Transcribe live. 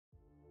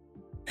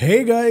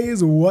Hey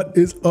guys, what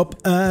is up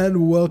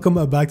and welcome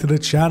back to the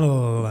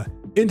channel.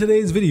 In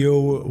today's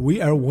video,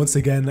 we are once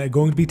again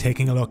going to be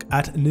taking a look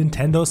at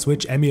Nintendo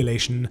Switch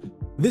emulation.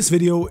 This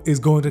video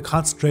is going to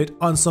concentrate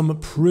on some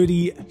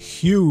pretty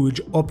huge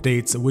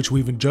updates which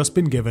we've just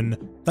been given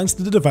thanks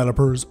to the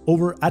developers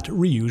over at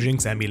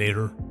Ryujinx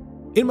Emulator.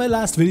 In my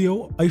last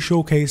video, I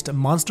showcased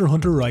Monster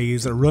Hunter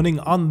Rise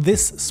running on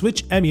this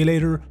Switch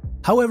emulator.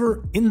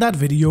 However, in that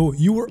video,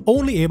 you were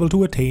only able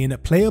to attain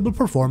playable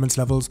performance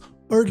levels,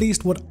 or at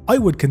least what I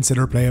would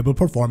consider playable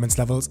performance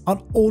levels,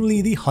 on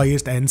only the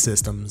highest end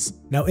systems.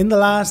 Now, in the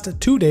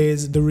last 2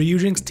 days, the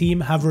Ryujinx team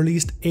have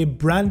released a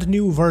brand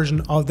new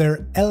version of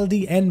their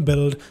LDN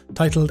build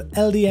titled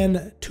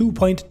LDN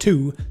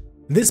 2.2.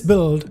 This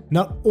build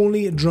not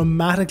only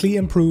dramatically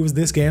improves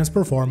this game's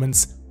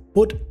performance,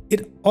 but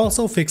it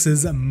also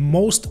fixes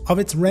most of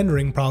its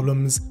rendering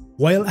problems,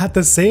 while at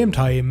the same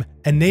time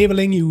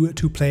enabling you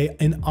to play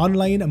an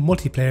online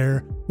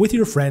multiplayer with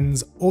your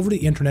friends over the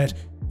internet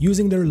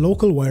using their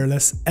local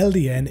wireless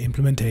LDN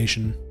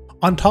implementation.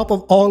 On top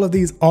of all of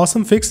these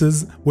awesome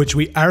fixes, which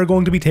we are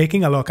going to be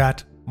taking a look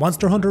at,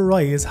 Monster Hunter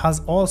Rise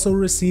has also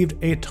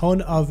received a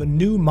ton of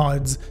new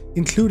mods,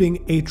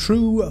 including a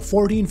true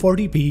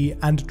 1440p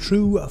and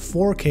true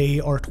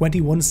 4K or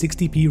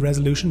 2160p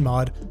resolution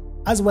mod,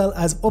 as well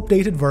as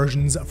updated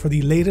versions for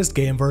the latest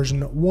game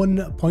version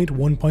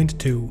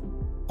 1.1.2.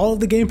 All of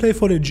the gameplay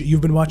footage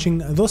you've been watching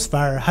thus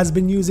far has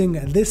been using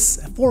this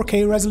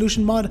 4K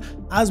resolution mod,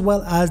 as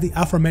well as the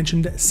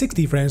aforementioned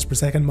 60 frames per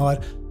second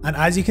mod, and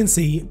as you can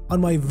see on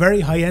my very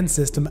high-end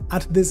system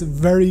at this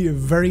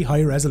very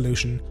high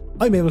resolution,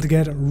 I'm able to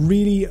get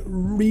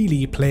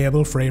really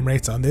playable frame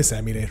rates on this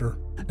emulator.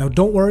 Now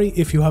don't worry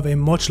if you have a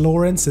much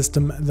lower end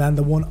system than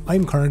the one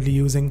I'm currently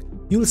using,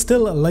 you'll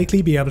still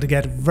likely be able to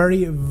get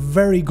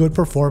very good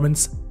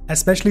performance,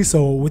 especially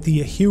so with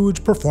the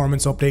huge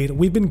performance update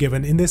we've been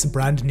given in this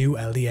brand new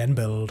LDN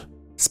build.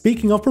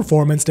 Speaking of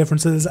performance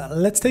differences,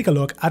 let's take a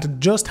look at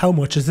just how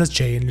much it has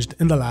changed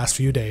in the last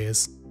few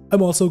days.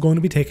 I'm also going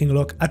to be taking a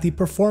look at the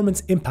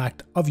performance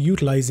impact of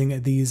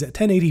utilizing these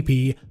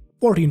 1080p,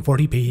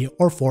 1440p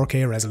or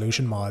 4K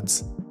resolution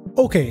mods.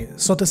 Okay,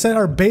 so to set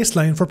our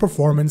baseline for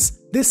performance,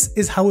 this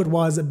is how it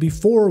was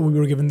before we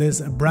were given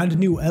this brand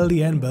new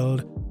LDN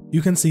build.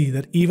 You can see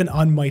that even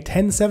on my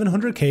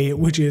 10700K,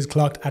 which is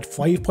clocked at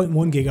 5.1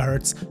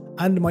 GHz,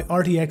 and my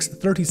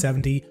RTX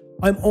 3070,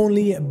 I'm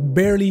only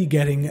barely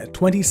getting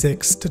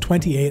 26 to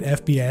 28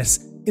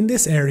 FPS in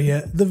this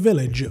area, the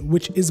village,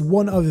 which is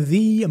one of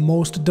the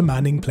most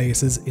demanding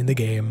places in the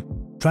game.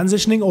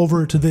 Transitioning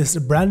over to this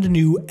brand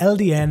new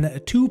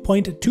LDN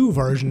 2.2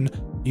 version,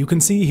 you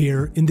can see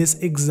here in this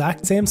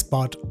exact same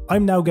spot,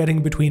 I'm now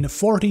getting between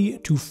 40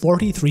 to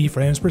 43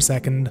 frames per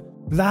second.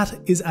 That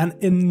is an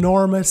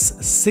enormous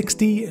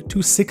 60 to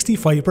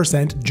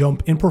 65%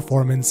 jump in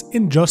performance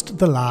in just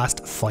the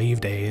last 5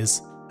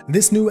 days.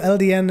 This new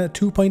LDN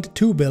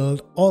 2.2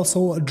 build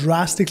also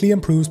drastically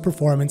improves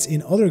performance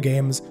in other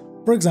games,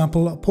 for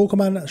example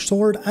Pokemon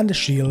Sword and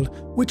Shield,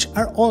 which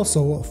are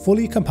also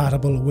fully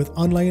compatible with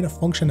online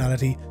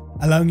functionality,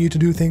 allowing you to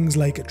do things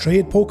like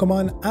trade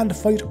Pokemon and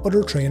fight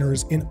other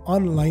trainers in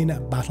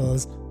online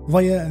battles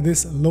via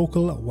this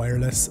local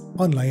wireless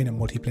online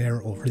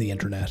multiplayer over the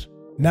internet.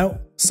 Now,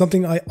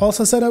 something I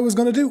also said I was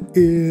going to do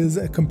is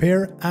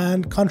compare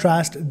and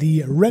contrast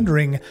the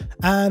rendering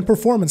and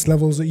performance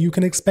levels that you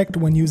can expect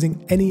when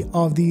using any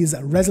of these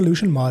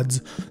resolution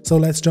mods, so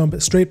let's jump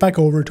straight back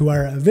over to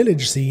our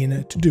village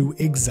scene to do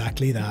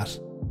exactly that.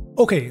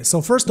 Okay,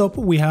 so first up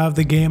we have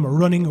the game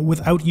running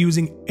without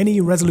using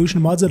any resolution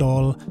mods at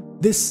all.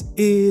 This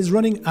is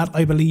running at,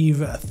 I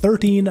believe,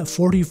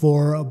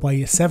 1344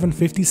 by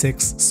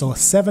 756, so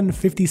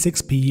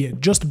 756p,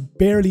 just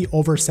barely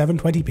over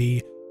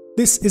 720p.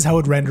 This is how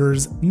it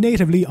renders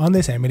natively on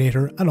this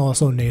emulator and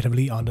also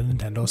natively on the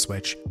Nintendo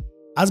Switch.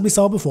 As we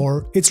saw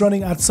before, it's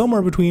running at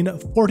somewhere between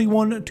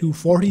 41 to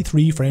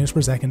 43 frames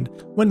per second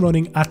when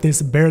running at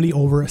this barely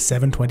over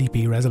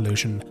 720p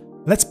resolution.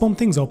 Let's bump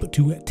things up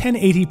to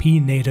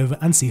 1080p native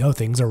and see how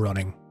things are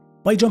running.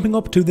 By jumping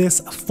up to this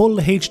full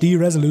HD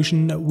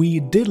resolution,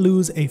 we did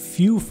lose a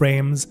few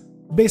frames.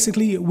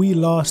 Basically, we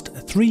lost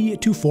 3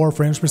 to 4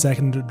 frames per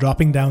second,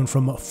 dropping down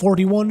from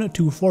 41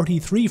 to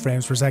 43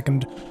 frames per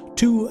second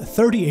to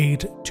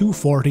 38 to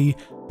 40,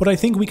 but I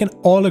think we can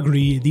all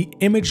agree the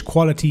image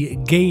quality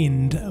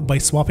gained by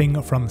swapping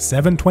from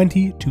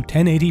 720 to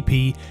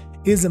 1080p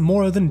is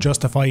more than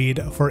justified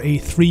for a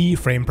 3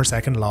 frame per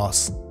second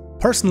loss.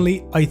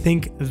 Personally, I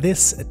think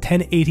this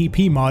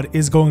 1080p mod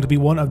is going to be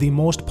one of the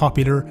most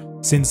popular,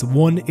 since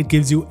 1, it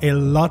gives you a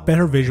lot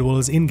better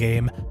visuals in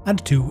game,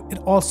 and 2, it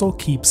also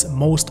keeps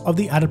most of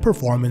the added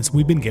performance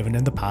we've been given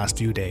in the past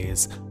few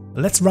days.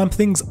 Let's ramp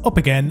things up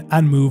again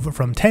and move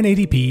from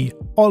 1080p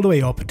all the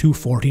way up to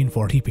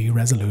 1440p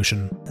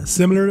resolution.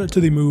 Similar to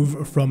the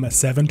move from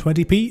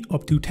 720p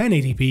up to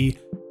 1080p,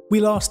 we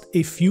lost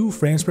a few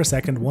frames per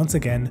second once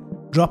again,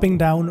 dropping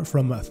down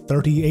from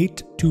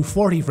 38 to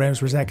 40 frames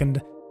per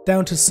second,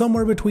 down to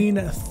somewhere between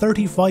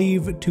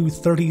 35 to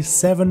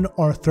 37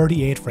 or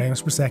 38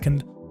 frames per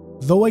second.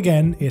 Though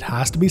again, it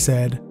has to be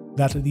said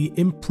that the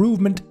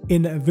improvement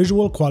in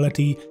visual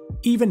quality,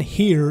 even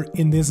here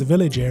in this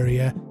village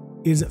area,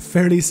 is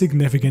fairly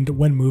significant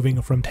when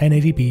moving from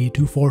 1080p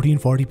to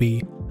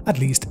 1440p, at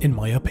least in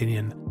my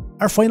opinion.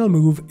 Our final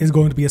move is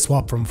going to be a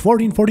swap from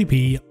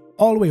 1440p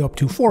all the way up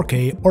to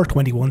 4K or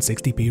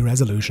 2160p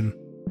resolution.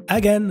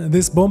 Again,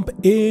 this bump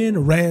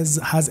in res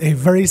has a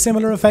very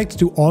similar effect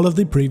to all of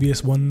the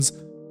previous ones.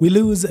 We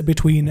lose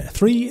between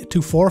 3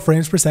 to 4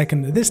 frames per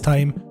second this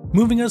time,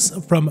 moving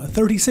us from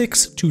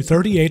 36 to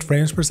 38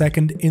 frames per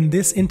second in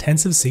this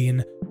intensive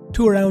scene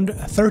to around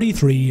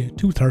 33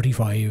 to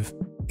 35.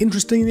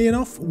 Interestingly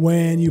enough,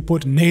 when you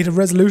put native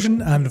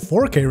resolution and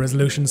 4K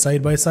resolution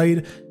side by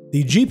side,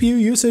 the GPU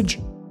usage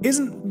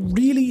isn't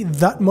really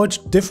that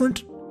much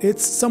different.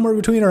 It's somewhere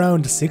between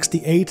around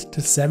 68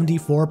 to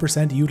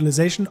 74%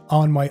 utilization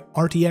on my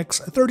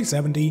RTX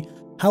 3070.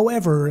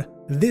 However,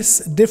 this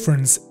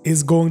difference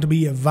is going to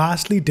be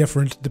vastly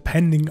different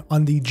depending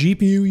on the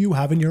GPU you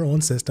have in your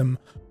own system.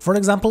 For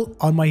example,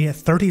 on my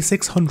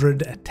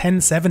 3600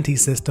 1070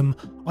 system,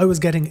 I was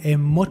getting a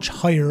much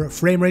higher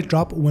frame rate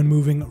drop when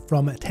moving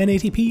from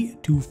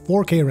 1080p to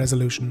 4K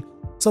resolution.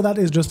 So that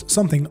is just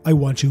something I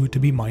want you to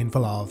be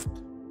mindful of.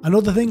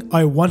 Another thing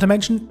I want to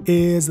mention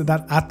is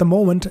that at the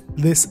moment,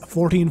 this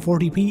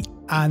 1440p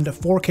and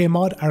 4K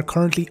mod are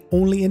currently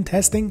only in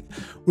testing.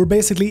 We're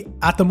basically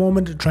at the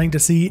moment trying to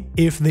see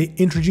if they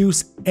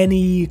introduce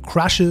any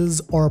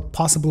crashes or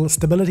possible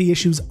stability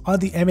issues on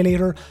the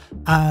emulator,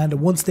 and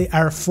once they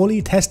are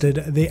fully tested,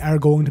 they are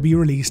going to be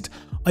released.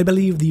 I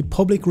believe the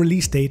public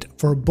release date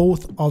for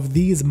both of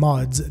these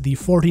mods, the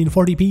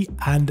 1440p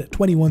and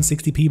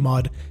 2160p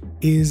mod,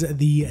 is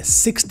the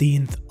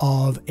 16th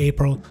of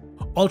April.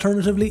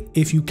 Alternatively,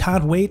 if you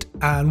can't wait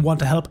and want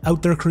to help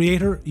out their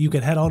creator, you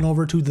can head on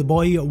over to the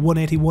boy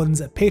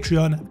 181's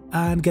Patreon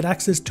and get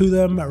access to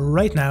them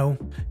right now,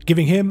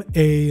 giving him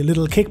a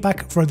little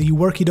kickback for the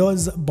work he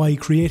does by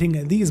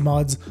creating these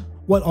mods,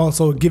 while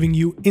also giving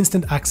you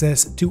instant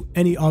access to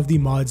any of the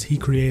mods he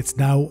creates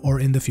now or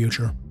in the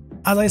future.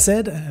 As I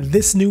said,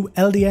 this new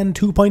LDN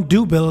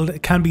 2.2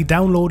 build can be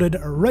downloaded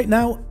right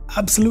now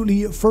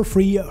absolutely for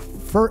free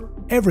for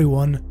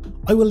everyone.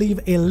 I will leave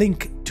a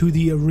link to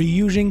the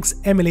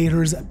Ryujinx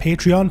Emulator's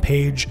Patreon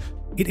page.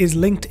 It is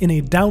linked in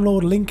a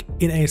download link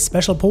in a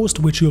special post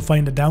which you'll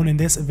find down in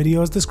this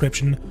video's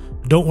description.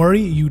 Don't worry,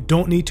 you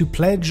don't need to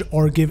pledge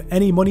or give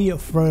any money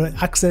for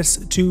access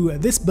to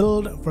this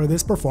build for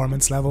this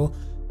performance level.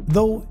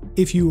 Though,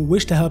 if you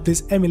wish to help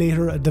this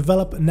emulator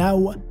develop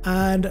now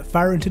and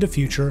far into the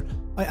future,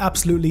 I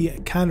absolutely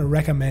can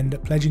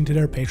recommend pledging to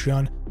their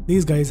Patreon.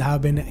 These guys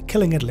have been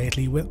killing it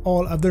lately with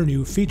all of their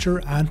new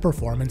feature and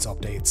performance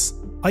updates.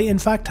 I in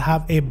fact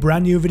have a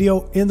brand new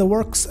video in the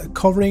works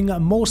covering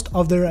most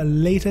of their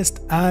latest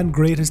and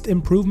greatest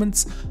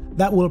improvements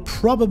that will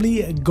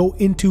probably go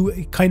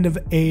into kind of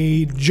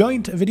a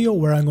joint video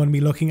where I'm going to be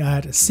looking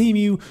at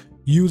CMU,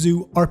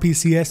 Yuzu,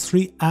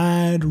 RPCS3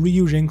 and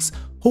Ryujinx.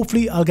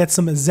 Hopefully I'll get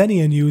some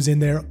Xenia news in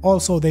there.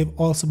 Also, they've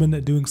also been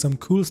doing some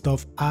cool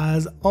stuff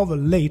as of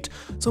late,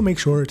 so make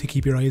sure to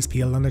keep your eyes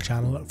peeled on the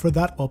channel for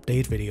that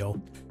update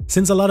video.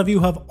 Since a lot of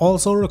you have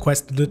also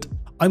requested it,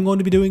 I'm going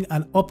to be doing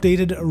an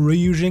updated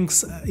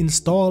Ryujinx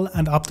install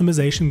and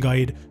optimization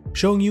guide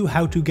showing you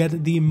how to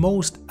get the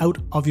most out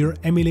of your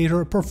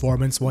emulator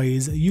performance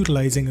wise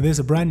utilizing this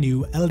brand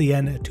new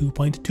LDN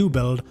 2.2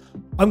 build.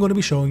 I'm going to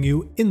be showing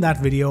you in that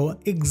video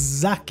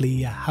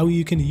exactly how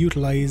you can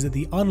utilize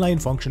the online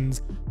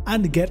functions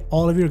and get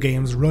all of your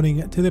games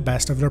running to the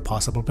best of their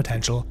possible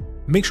potential.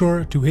 Make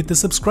sure to hit the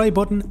subscribe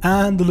button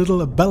and the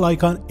little bell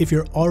icon if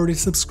you're already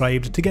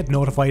subscribed to get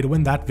notified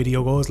when that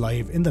video goes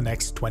live in the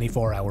next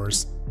 24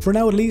 hours. For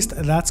now at least,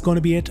 that's going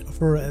to be it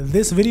for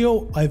this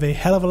video. I have a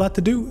hell of a lot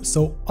to do,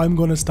 so I'm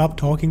going to stop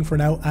talking for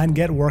now and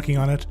get working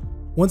on it.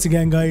 Once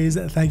again guys,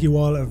 thank you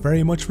all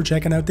very much for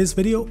checking out this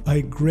video.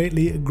 I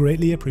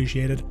greatly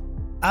appreciate it.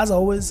 As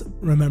always,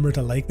 remember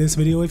to like this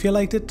video if you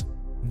liked it,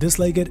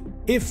 dislike it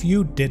if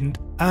you didn't,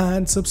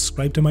 and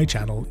subscribe to my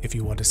channel if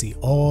you want to see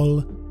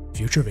all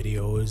future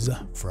videos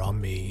from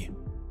me.